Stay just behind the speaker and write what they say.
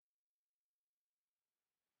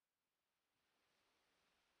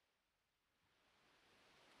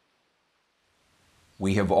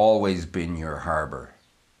We Have Always Been Your Harbour,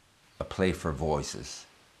 a play for voices,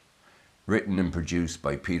 written and produced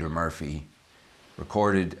by Peter Murphy,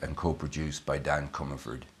 recorded and co-produced by Dan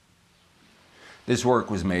Comerford. This work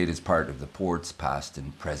was made as part of the Ports Past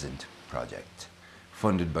and Present project,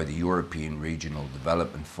 funded by the European Regional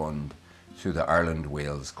Development Fund through the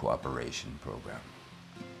Ireland-Wales Cooperation Programme.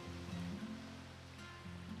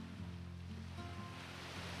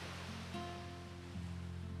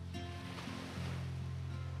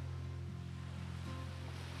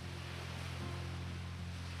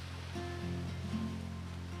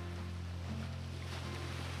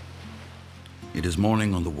 It is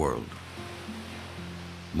morning on the world,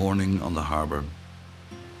 morning on the harbour,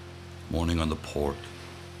 morning on the port,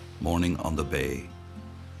 morning on the bay,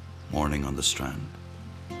 morning on the strand,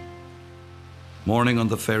 morning on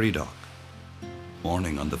the ferry dock,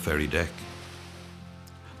 morning on the ferry deck,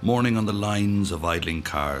 morning on the lines of idling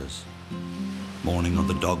cars, morning on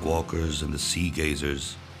the dog walkers and the sea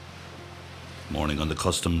gazers, morning on the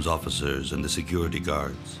customs officers and the security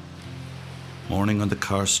guards, morning on the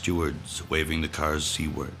car stewards waving the cars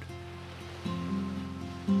seaward.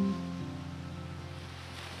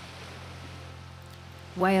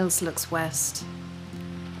 Wales looks west,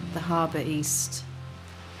 the harbour east.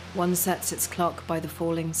 One sets its clock by the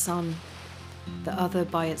falling sun, the other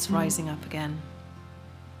by its rising up again.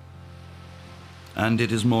 And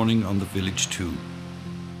it is morning on the village too.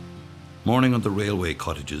 Morning on the railway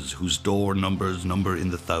cottages whose door numbers number in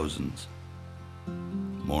the thousands.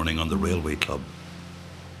 Morning on the Railway Club,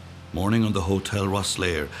 morning on the Hotel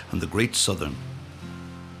Rosslare and the Great Southern,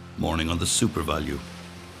 morning on the SuperValu,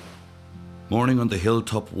 morning on the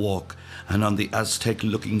Hilltop Walk and on the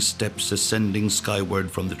Aztec-looking steps ascending skyward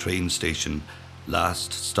from the train station,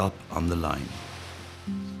 last stop on the line.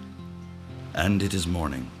 And it is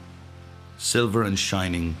morning, silver and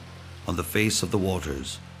shining on the face of the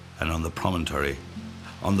waters and on the promontory,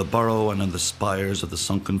 on the Burrow and on the spires of the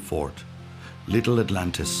sunken fort, little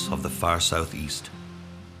Atlantis of the far southeast.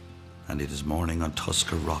 And it is morning on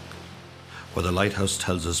Tusker Rock, where the lighthouse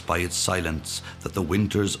tells us by its silence that the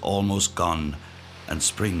winter's almost gone and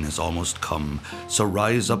spring has almost come. So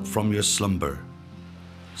rise up from your slumber,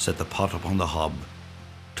 set the pot upon the hob,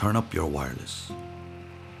 turn up your wireless.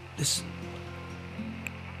 Listen.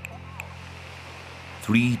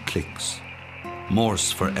 3 clicks,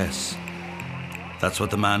 Morse for S. That's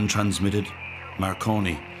what the man transmitted,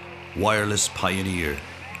 Marconi, wireless pioneer,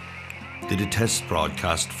 did a test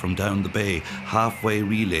broadcast from down the bay, halfway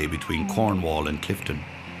relay between Cornwall and Clifton.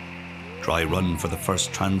 Dry run for the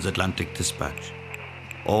first transatlantic dispatch,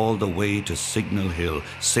 all the way to Signal Hill,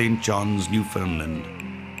 St. John's, Newfoundland,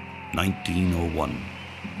 1901.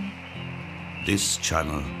 This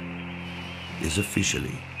channel is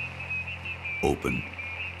officially open.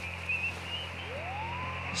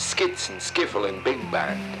 Skits and skiffle and big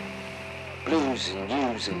band, blues and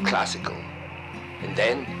news and classical, and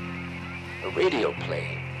then a radio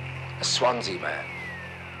play, a Swansea man,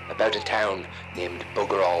 about a town named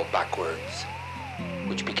Bugger All Backwards,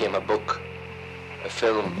 which became a book, a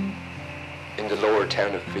film, in the lower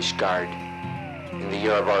town of Fishguard, in the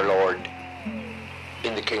year of our Lord,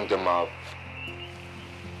 in the kingdom of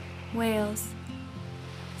Wales.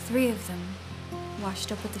 3 of them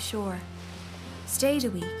washed up at the shore, stayed a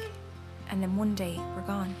week, and then one day were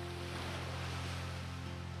gone.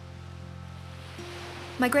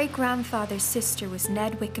 My great-grandfather's sister was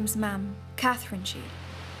Ned Wickham's mam, Catherine Shee,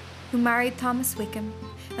 who married Thomas Wickham,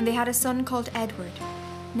 and they had a son called Edward.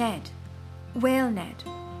 Ned, Whale Ned,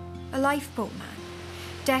 a lifeboat man,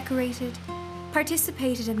 decorated,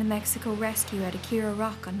 participated in the Mexico rescue at Akira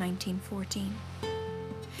Rock on 1914.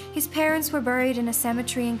 His parents were buried in a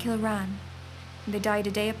cemetery in Kilran, and they died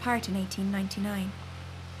a day apart in 1899.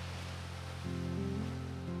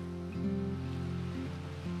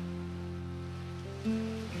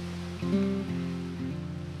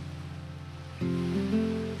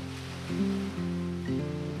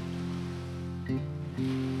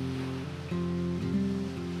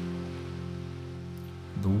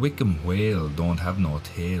 The Wickham whale don't have no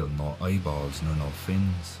tail, no eyeballs, nor no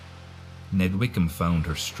fins. Ned Wickham found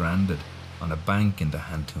her stranded on a bank in the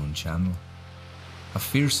Hantoon Channel. A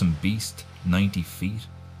fearsome beast, 90 feet,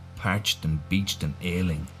 parched and beached and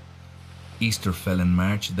ailing. Easter fell in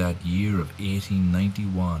March that year of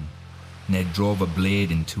 1891. Ned drove a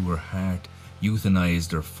blade into her heart,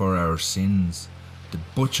 euthanized her for our sins. The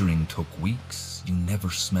butchering took weeks, you never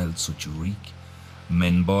smelled such a reek.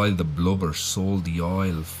 Men boiled the blubber, sold the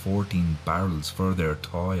oil, 14 barrels for their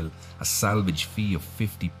toil, a salvage fee of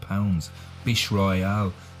 £50, Bish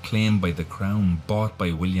Royale, claimed by the Crown, bought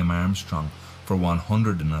by William Armstrong for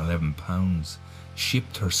 £111.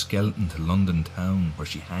 shipped her skeleton to London town, where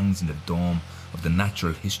she hangs in the dome of the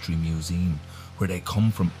Natural History Museum, where they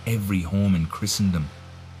come from every home in Christendom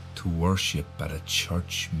to worship at a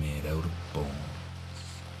church made out of bones.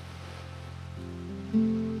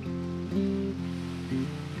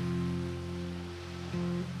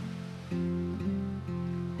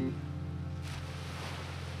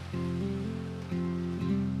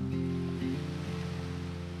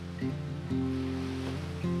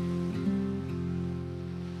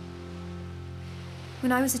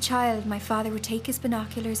 When I was a child, my father would take his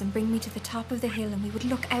binoculars and bring me to the top of the hill, and we would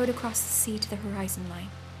look out across the sea to the horizon line.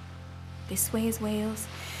 This way is Wales,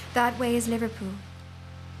 that way is Liverpool.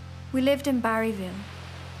 We lived in Barryville,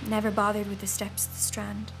 never bothered with the steps to the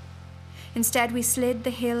Strand. Instead, we slid the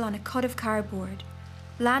hill on a cut of cardboard,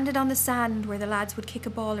 landed on the sand where the lads would kick a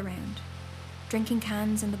ball around, drinking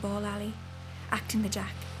cans in the ball alley, acting the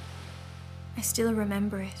jack. I still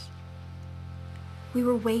remember it. We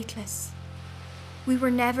were weightless. We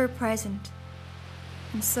were never present,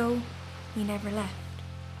 and so we never left.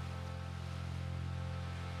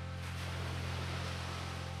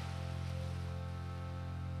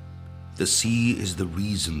 The sea is the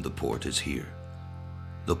reason the port is here.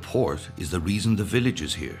 The port is the reason the village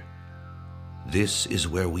is here. This is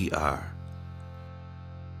where we are.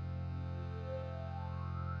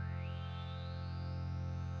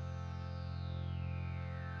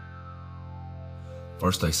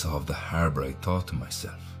 First I saw of the harbour, I thought to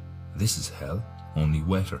myself, this is hell, only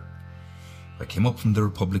wetter. I came up from the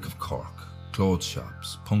Republic of Cork, clothes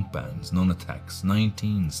shops, punk bands, nun attacks,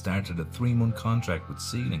 19, started a 3-month contract with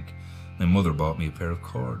Sealink. My mother bought me a pair of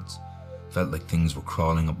cords. Felt like things were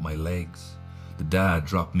crawling up my legs. The dad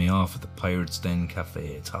dropped me off at the Pirate's Den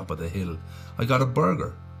Cafe, top of the hill. I got a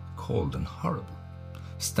burger, cold and horrible.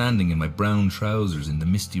 Standing in my brown trousers in the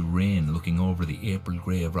misty rain, looking over the April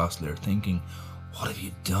grey of Rosslare, thinking, what have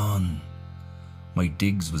you done? My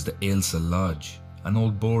digs was the Ailsa Lodge, an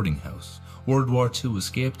old boarding house, World War II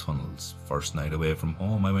escape tunnels. First night away from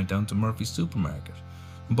home, I went down to Murphy's supermarket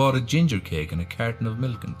and bought a ginger cake and a carton of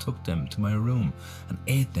milk and took them to my room and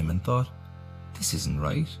ate them and thought, this isn't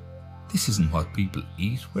right. This isn't what people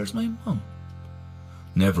eat. Where's my mum?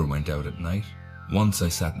 Never went out at night. Once I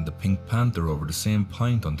sat in the Pink Panther over the same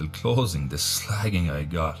pint until closing, the slagging I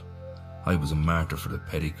got. I was a martyr for the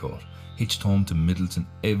petticoat. Hitched home to Middleton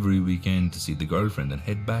every weekend to see the girlfriend and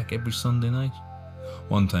head back every Sunday night.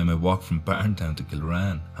 One time I walked from Barntown to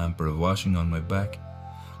Kilran, hamper of washing on my back.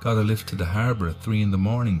 Got a lift to the harbour at 3 in the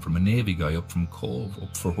morning from a Navy guy up from Cove,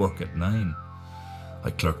 up for work at 9. I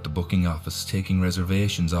clerked the booking office, taking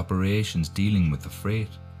reservations, operations, dealing with the freight.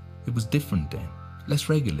 It was different then, less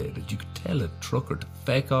regulated. You could tell a trucker to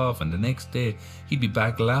feck off and the next day he'd be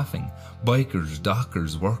back laughing. Bikers,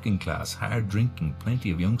 dockers, working class, hard drinking, plenty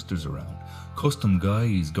of youngsters around. Custom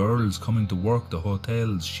guys, girls coming to work, the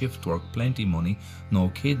hotels, shift work, plenty money, no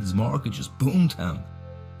kids, mortgages, boomtown.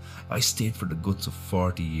 I stayed for the guts of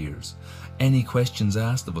 40 years. Any questions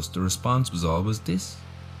asked of us, the response was always this.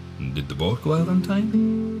 Did the boat go out on time?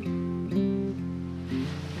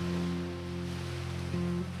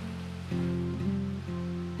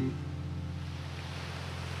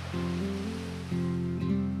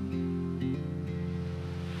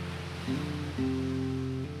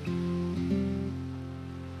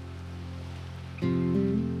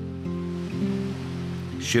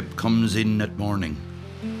 Ship comes in at morning.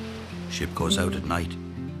 Ship goes out at night.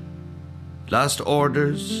 Last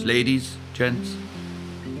orders, ladies, gents.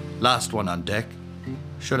 Last one on deck.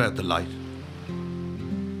 Shut out the light.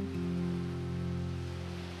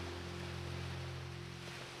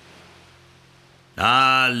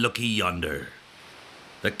 Ah, looky yonder.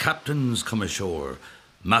 The captain's come ashore,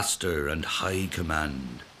 master and high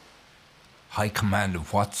command. High command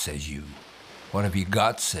of what, says you? What have you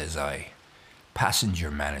got, says I?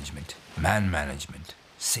 Passenger management, man management,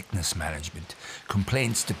 sickness management,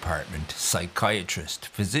 complaints department, psychiatrist,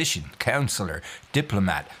 physician, counsellor,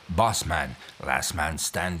 diplomat, boss man, last man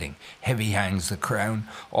standing, heavy hangs the crown,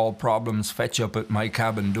 all problems fetch up at my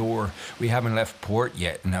cabin door. We haven't left port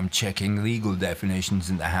yet and I'm checking legal definitions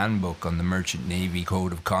in the handbook on the Merchant Navy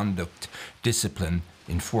Code of Conduct, discipline,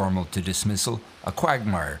 informal to dismissal, a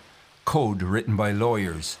quagmire, code written by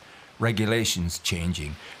lawyers, regulations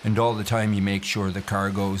changing, and all the time you make sure the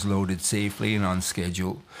cargo is loaded safely and on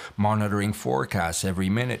schedule, monitoring forecasts every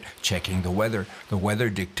minute, checking the weather. The weather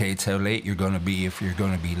dictates how late you're going to be if you're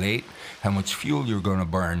going to be late, how much fuel you're going to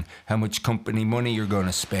burn, how much company money you're going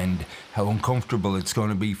to spend, how uncomfortable it's going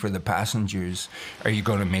to be for the passengers. Are you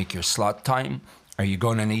going to make your slot time? Are you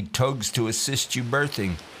going to need tugs to assist you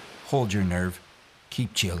berthing? Hold your nerve.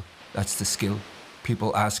 Keep chill. That's the skill.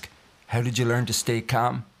 People ask, How did you learn to stay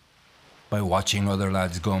calm? By watching other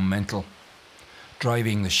lads go mental.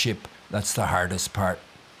 Driving the ship, that's the hardest part.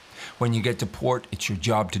 When you get to port, it's your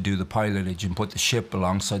job to do the pilotage and put the ship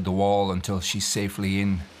alongside the wall until she's safely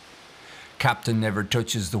in. Captain never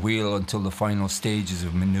touches the wheel until the final stages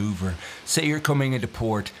of manoeuvre. Say you're coming into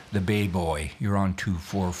port, the bay boy. You're on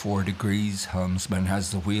 244 degrees. Helmsman has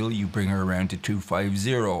the wheel. You bring her around to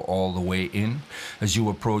 250 all the way in. As you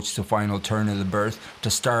approach the final turn of the berth, to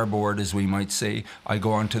starboard as we might say, I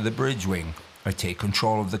go onto the bridge wing. I take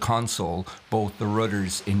control of the console. Both the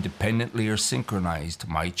rudders independently are synchronized.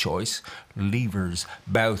 My choice. Levers,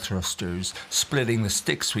 bow thrusters, splitting the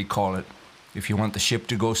sticks we call it. If you want the ship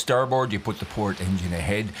to go starboard, you put the port engine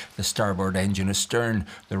ahead, the starboard engine astern,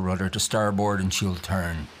 the rudder to starboard, and she'll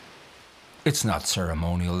turn. It's not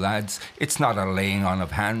ceremonial, lads. It's not a laying on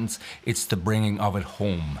of hands. It's the bringing of it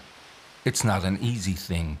home. It's not an easy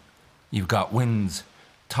thing. You've got winds,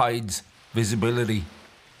 tides, visibility.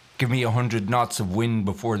 Give me 100 knots of wind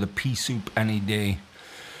before the pea soup any day.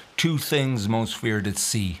 2 things most feared at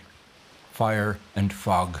sea: fire and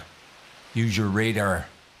fog. Use your radar.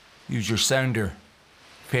 Use your sounder.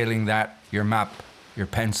 Failing that, your map, your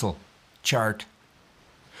pencil, chart.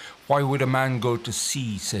 Why would a man go to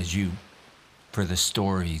sea, says you? For the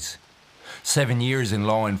stories. 7 years in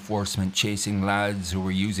law enforcement chasing lads who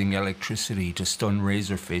were using electricity to stun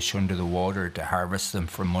razorfish under the water to harvest them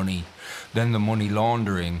for money. Then the money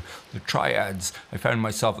laundering, the triads. I found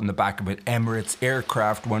myself in the back of an Emirates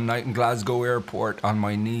aircraft one night in Glasgow airport on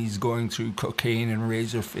my knees going through cocaine and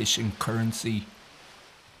razorfish and currency.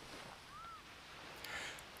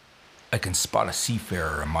 I can spot a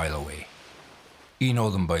seafarer a mile away. You know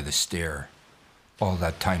them by the stare. All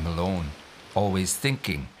that time alone, always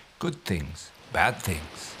thinking, good things, bad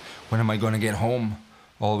things. When am I going to get home?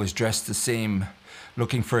 Always dressed the same,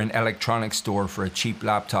 looking for an electronics store for a cheap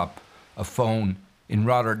laptop, a phone, in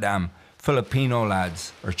Rotterdam, Filipino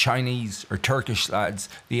lads, or Chinese, or Turkish lads,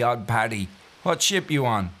 the odd paddy. What ship you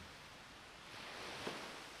on?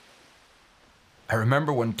 I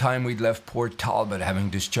remember one time we'd left Port Talbot having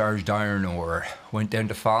discharged iron ore, went down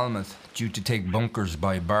to Falmouth, due to take bunkers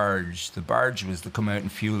by barge. The barge was to come out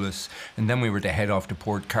and fuel us, and then we were to head off to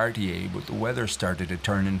Port Cartier, but the weather started to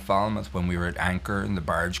turn in Falmouth when we were at anchor and the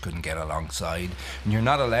barge couldn't get alongside. And you're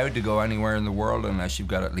not allowed to go anywhere in the world unless you've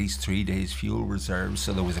got at least 3 days fuel reserves,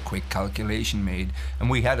 so there was a quick calculation made, and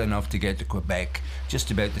we had enough to get to Quebec,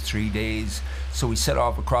 just about the 3 days. So we set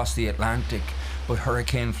off across the Atlantic. But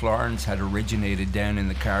Hurricane Florence had originated down in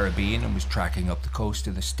the Caribbean and was tracking up the coast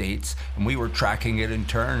of the States, and we were tracking it in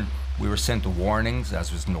turn. We were sent the warnings,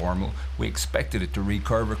 as was normal. We expected it to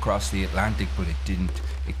recurve across the Atlantic, but it didn't.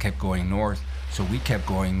 It kept going north, so we kept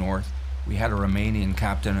going north. We had a Romanian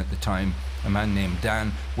captain at the time, a man named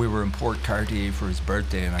Dan. We were in Port Cartier for his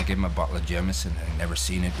birthday, and I gave him a bottle of Jameson. I'd never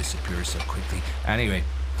seen it disappear so quickly. Anyway,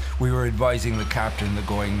 we were advising the captain that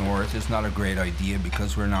going north is not a great idea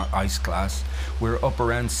because we're not ice class. We're up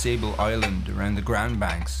around Sable Island, around the Grand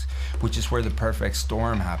Banks, which is where the perfect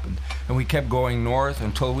storm happened. And we kept going north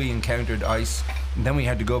until we encountered ice. And then we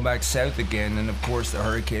had to go back south again, and of course the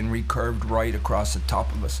hurricane recurved right across the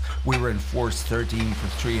top of us. We were in force 13 for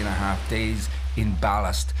 3.5 days in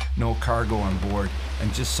ballast, no cargo on board.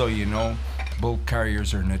 And just so you know, bulk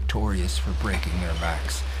carriers are notorious for breaking their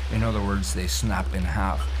backs. In other words, they snap in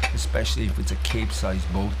half, especially if it's a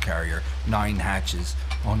Cape-sized boat carrier, 9 hatches,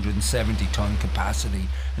 170-ton capacity.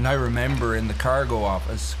 And I remember in the cargo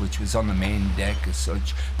office, which was on the main deck as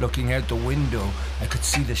such, looking out the window, I could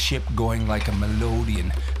see the ship going like a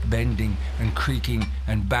melodeon, bending and creaking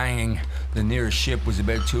and banging. The nearest ship was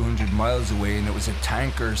about 200 miles away, and it was a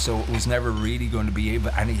tanker, so it was never really going to be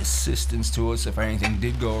able any assistance to us if anything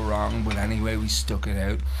did go wrong. But anyway, we stuck it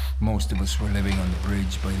out. Most of us were living on the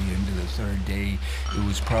bridge by the end of the 3rd day. It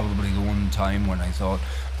was probably the one time when I thought,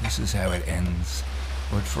 this is how it ends.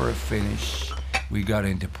 But for a finish, we got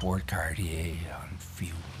into Port Cartier on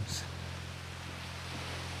fumes.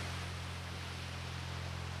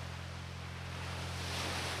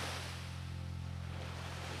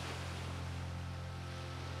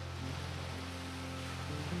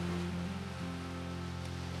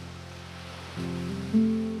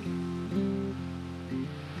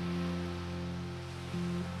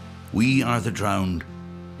 We are the drowned.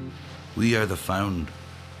 We are the found.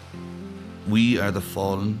 We are the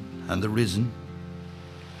fallen and the risen,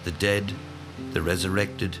 the dead, the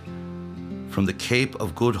resurrected, from the Cape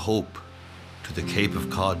of Good Hope to the Cape of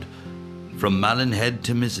Cod, from Malin Head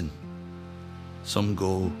to Mizzen. Some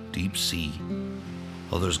go deep sea,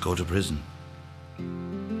 others go to prison.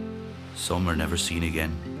 Some are never seen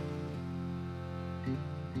again.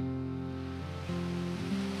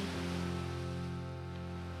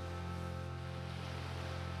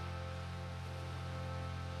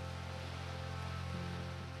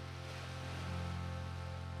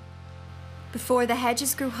 Before the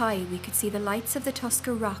hedges grew high, we could see the lights of the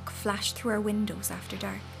Tusker Rock flash through our windows after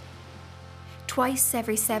dark. Twice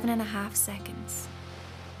every 7.5 seconds.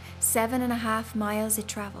 7.5 miles it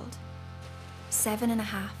travelled.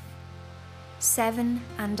 7.5.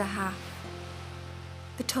 7.5.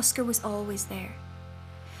 The Tusker was always there.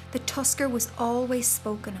 The Tusker was always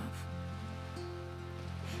spoken of.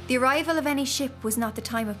 The arrival of any ship was not the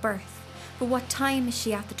time of birth, but what time is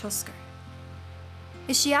she at the Tusker?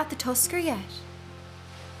 Is she at the Tusker yet?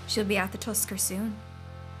 She'll be at the Tusker soon.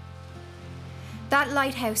 That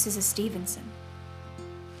lighthouse is a Stevenson.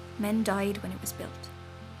 Men died when it was built.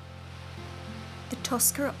 The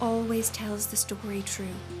Tusker always tells the story true.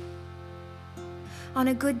 On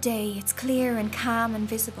a good day, it's clear and calm and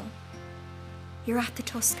visible. You're at the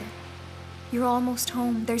Tusker. You're almost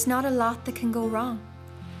home. There's not a lot that can go wrong.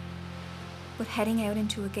 But heading out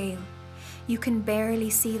into a gale, you can barely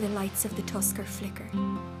see the lights of the Tusker flicker.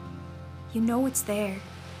 You know it's there.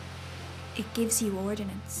 It gives you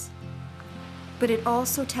ordnance. But it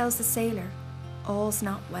also tells the sailor, all's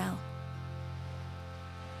not well.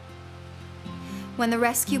 When the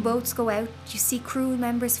rescue boats go out, you see crew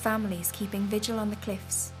members' families keeping vigil on the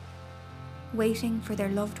cliffs, waiting for their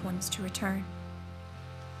loved ones to return.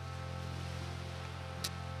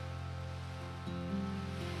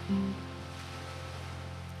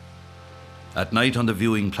 At night on the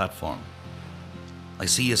viewing platform, I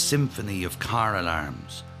see a symphony of car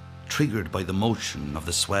alarms triggered by the motion of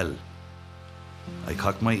the swell. I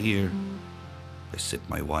cock my ear, I sip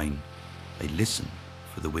my wine, I listen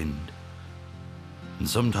for the wind. And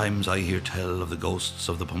sometimes I hear tell of the ghosts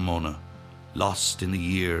of the Pomona, lost in the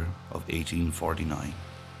year of 1849.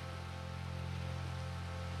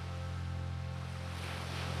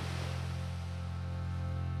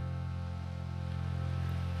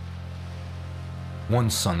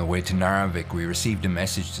 Once on the way to Narvik, we received a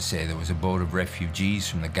message to say there was a boat of refugees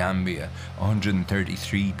from the Gambia,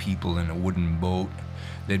 133 people in a wooden boat.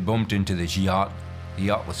 They'd bumped into this yacht. The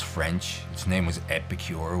yacht was French. Its name was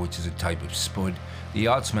Epicure, which is a type of spud. The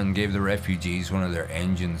yachtsman gave the refugees one of their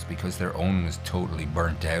engines because their own was totally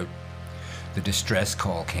burnt out. The distress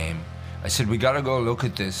call came. I said, we gotta go look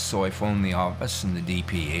at this, so I phoned the office and the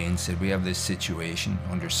DPA and said, we have this situation.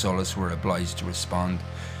 Under Solace, we're obliged to respond.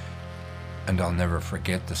 And I'll never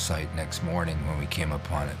forget the sight next morning when we came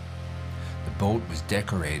upon it. The boat was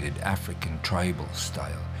decorated African tribal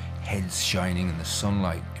style, heads shining in the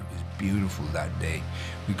sunlight. It was beautiful that day.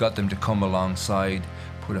 We got them to come alongside,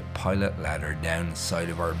 put a pilot ladder down the side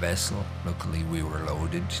of our vessel. Luckily we were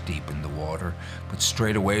loaded deep in the water, but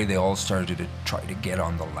straight away they all started to try to get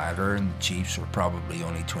on the ladder, and the chiefs were probably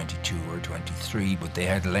only 22 or 23, but they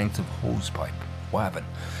had length of hosepipe. Wabbin,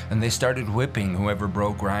 and they started whipping whoever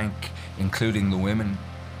broke rank, including the women.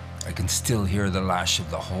 I can still hear the lash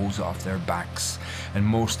of the hose off their backs, and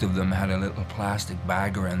most of them had a little plastic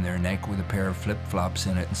bag around their neck with a pair of flip-flops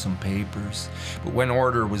in it and some papers. But when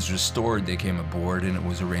order was restored, they came aboard, and it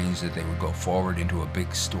was arranged that they would go forward into a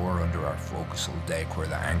big store under our forecastle deck where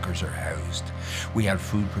the anchors are housed. We had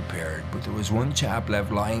food prepared, but there was one chap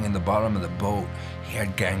left lying in the bottom of the boat. He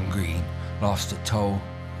had gangrene, lost a toe.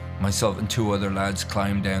 Myself and two other lads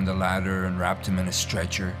climbed down the ladder and wrapped him in a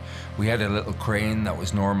stretcher. We had a little crane that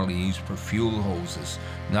was normally used for fuel hoses.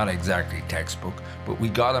 Not exactly textbook, but we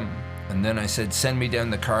got him. And then I said, send me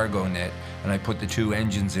down the cargo net, and I put the two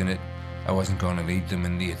engines in it. I wasn't going to leave them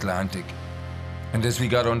in the Atlantic. And as we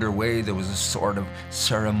got underway, there was a sort of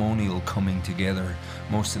ceremonial coming together.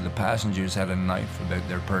 Most of the passengers had a knife about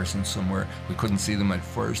their person somewhere. We couldn't see them at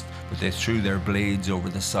first, but they threw their blades over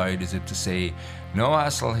the side as if to say, no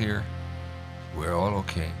hassle here. We're all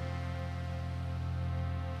okay.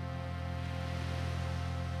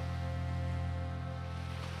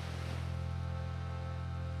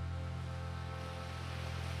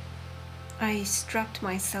 I strapped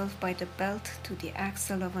myself by the belt to the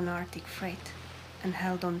axle of an Arctic freight and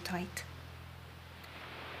held on tight.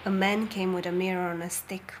 A man came with a mirror on a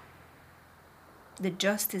stick. The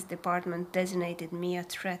Justice Department designated me a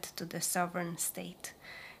threat to the sovereign state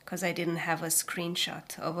because I didn't have a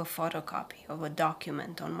screenshot of a photocopy of a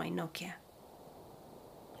document on my Nokia.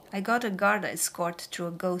 I got a guard escort through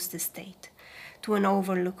a ghost estate to an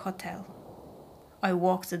overlook hotel. I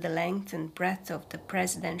walked the length and breadth of the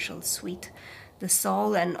presidential suite, the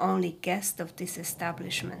sole and only guest of this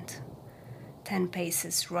establishment. 10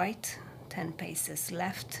 paces right, 10 paces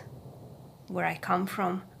left. Where I come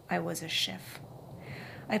from, I was a chef.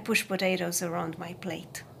 I push potatoes around my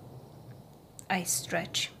plate. I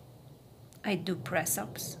stretch. I do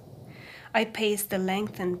press-ups. I pace the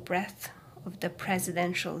length and breadth of the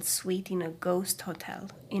presidential suite in a ghost hotel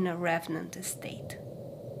in a revenant estate.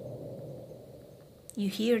 You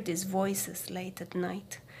hear these voices late at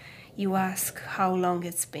night. You ask how long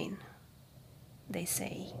it's been. They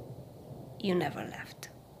say, you never left.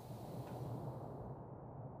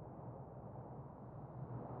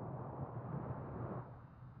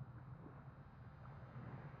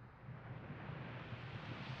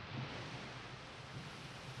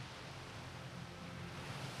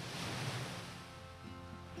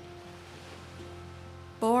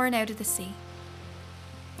 Born out of the sea.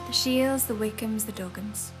 The Shields, the Wickhams, the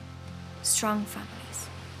Duggans. Strong families.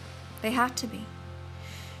 They had to be.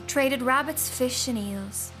 Traded rabbits, fish and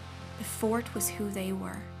eels. The fort was who they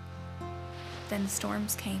were. Then the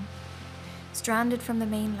storms came. Stranded from the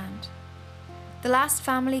mainland. The last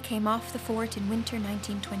family came off the fort in winter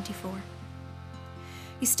 1924.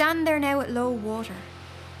 You stand there now at low water.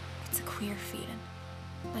 It's a queer feeling.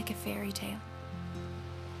 Like a fairy tale.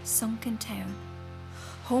 Sunken town.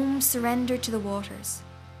 Home surrendered to the waters,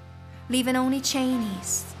 leaving only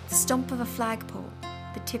Cheney's, the stump of a flagpole,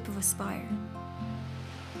 the tip of a spire.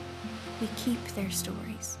 We keep their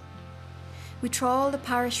stories. We trawl the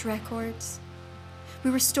parish records.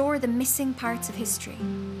 We restore the missing parts of history.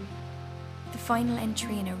 The final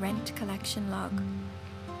entry in a rent collection log.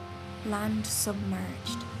 Land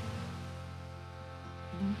submerged.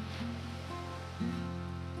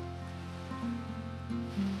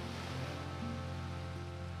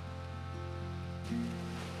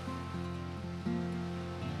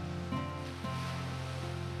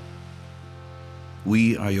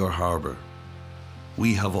 We are your harbour.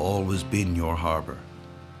 We have always been your harbour.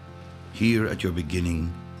 Here at your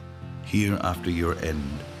beginning, here after your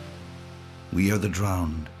end. We are the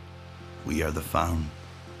drowned. We are the found.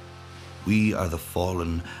 We are the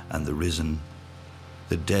fallen and the risen,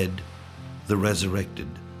 the dead, the resurrected.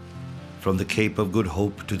 From the Cape of Good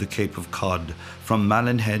Hope to the Cape of Cod, from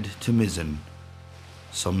Malin Head to Mizzen.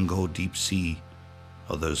 Some go deep sea,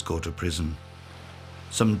 others go to prison.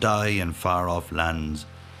 Some die in far-off lands.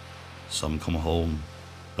 Some come home,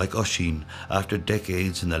 like Oisin, after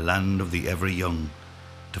decades in the land of the ever-young,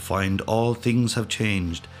 to find all things have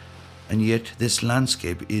changed, and yet this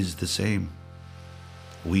landscape is the same.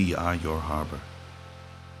 We are your harbour.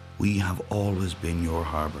 We have always been your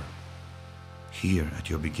harbour. Here at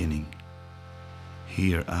your beginning,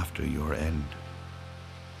 here after your end.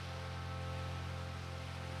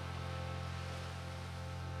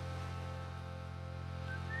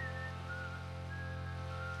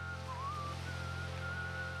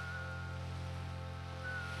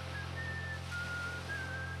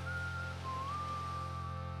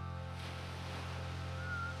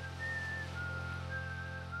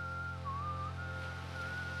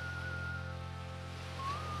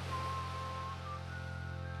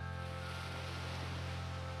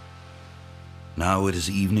 Now it is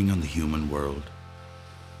evening on the human world,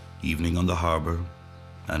 evening on the harbour,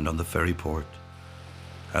 and on the ferry port,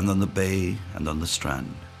 and on the bay, and on the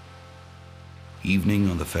strand, evening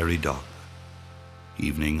on the ferry dock,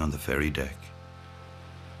 evening on the ferry deck,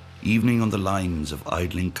 evening on the lines of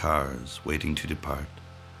idling cars waiting to depart,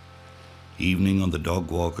 evening on the dog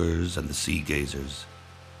walkers and the sea gazers,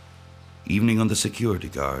 evening on the security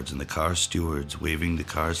guards and the car stewards waving the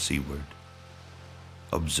cars seaward.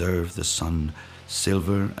 Observe the sun,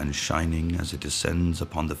 silver and shining as it descends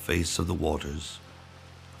upon the face of the waters,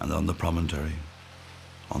 and on the promontory,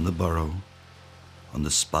 on the burrow, on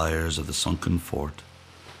the spires of the sunken fort,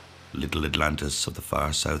 little Atlantis of the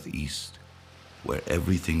far southeast, where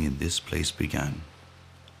everything in this place began.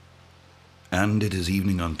 And it is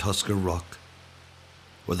evening on Tusker Rock,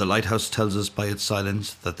 where the lighthouse tells us by its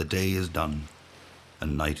silence that the day is done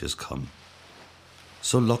and night is come.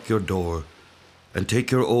 So lock your door, and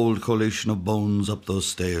take your old collation of bones up those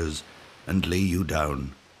stairs, and lay you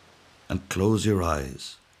down, and close your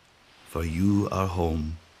eyes, for you are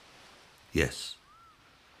home. Yes,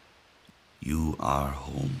 you are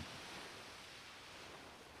home.